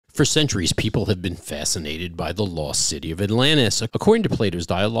For centuries, people have been fascinated by the lost city of Atlantis. According to Plato's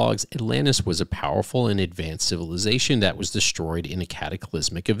dialogues, Atlantis was a powerful and advanced civilization that was destroyed in a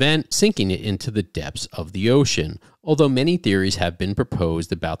cataclysmic event, sinking it into the depths of the ocean. Although many theories have been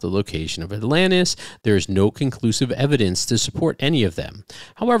proposed about the location of Atlantis, there is no conclusive evidence to support any of them.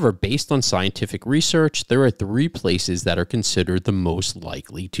 However, based on scientific research, there are 3 places that are considered the most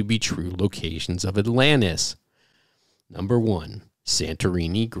likely to be true locations of Atlantis. Number 1.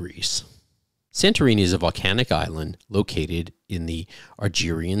 Santorini, Greece. Santorini is a volcanic island located in the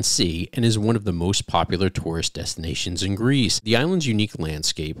Aegean Sea and is one of the most popular tourist destinations in Greece. The island's unique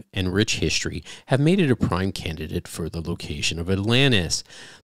landscape and rich history have made it a prime candidate for the location of Atlantis.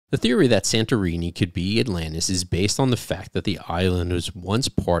 The theory that Santorini could be Atlantis is based on the fact that the island was once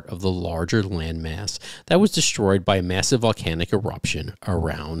part of the larger landmass that was destroyed by a massive volcanic eruption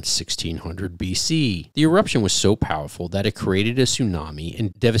around 1600 BC. The eruption was so powerful that it created a tsunami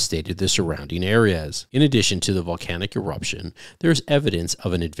and devastated the surrounding areas. In addition to the volcanic eruption, there is evidence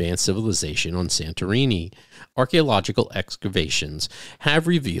of an advanced civilization on Santorini. Archaeological excavations have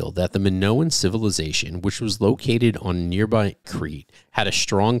revealed that the Minoan civilization, which was located on nearby Crete, had a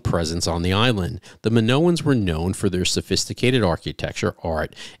strong presence on the island. The Minoans were known for their sophisticated architecture,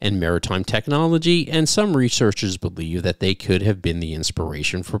 art, and maritime technology, and some researchers believe that they could have been the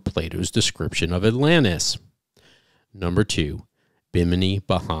inspiration for Plato's description of Atlantis. Number 2. Bimini,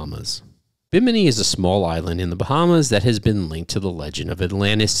 Bahamas. Bimini is a small island in the Bahamas that has been linked to the legend of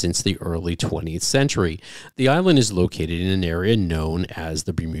Atlantis since the early 20th century. The island is located in an area known as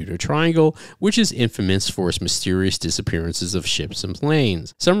the Bermuda Triangle, which is infamous for its mysterious disappearances of ships and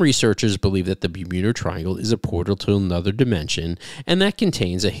planes. Some researchers believe that the Bermuda Triangle is a portal to another dimension and that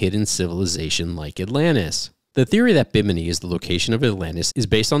contains a hidden civilization like Atlantis. The theory that Bimini is the location of Atlantis is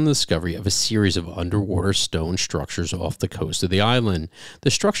based on the discovery of a series of underwater stone structures off the coast of the island. The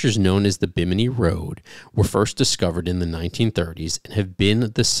structures, known as the Bimini Road, were first discovered in the 1930s and have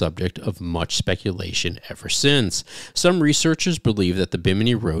been the subject of much speculation ever since. Some researchers believe that the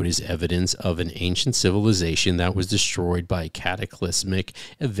Bimini Road is evidence of an ancient civilization that was destroyed by a cataclysmic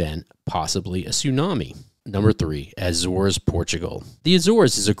event, possibly a tsunami. Number 3. Azores, Portugal. The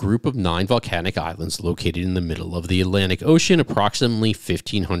Azores is a group of 9 volcanic islands located in the middle of the Atlantic Ocean, approximately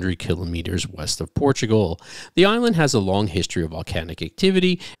 1,500 kilometers west of Portugal. The island has a long history of volcanic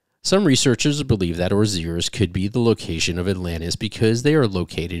activity. Some researchers believe that Azores could be the location of Atlantis because they are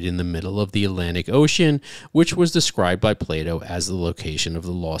located in the middle of the Atlantic Ocean, which was described by Plato as the location of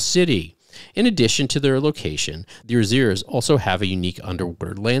the lost city. In addition to their location, the Azores also have a unique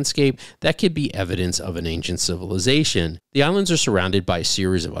underwater landscape that could be evidence of an ancient civilization. The islands are surrounded by a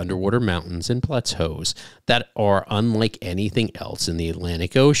series of underwater mountains and plateaus that are unlike anything else in the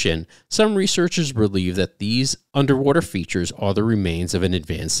Atlantic Ocean. Some researchers believe that these underwater features are the remains of an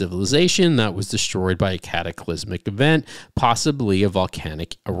advanced civilization that was destroyed by a cataclysmic event, possibly a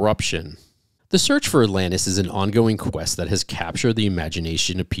volcanic eruption. The search for Atlantis is an ongoing quest that has captured the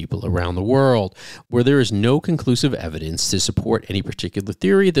imagination of people around the world. Where there is no conclusive evidence to support any particular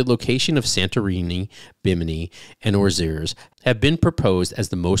theory, the location of Santorini, Bimini, and Azores have been proposed as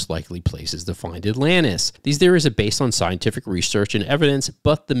the most likely places to find Atlantis. These theories are based on scientific research and evidence,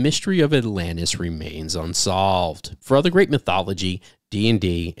 but the mystery of Atlantis remains unsolved. For other great mythology,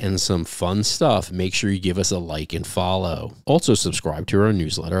 D&D, and some fun stuff, make sure you give us a like and follow. Also subscribe to our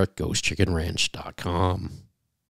newsletter at ghostchickenranch.com.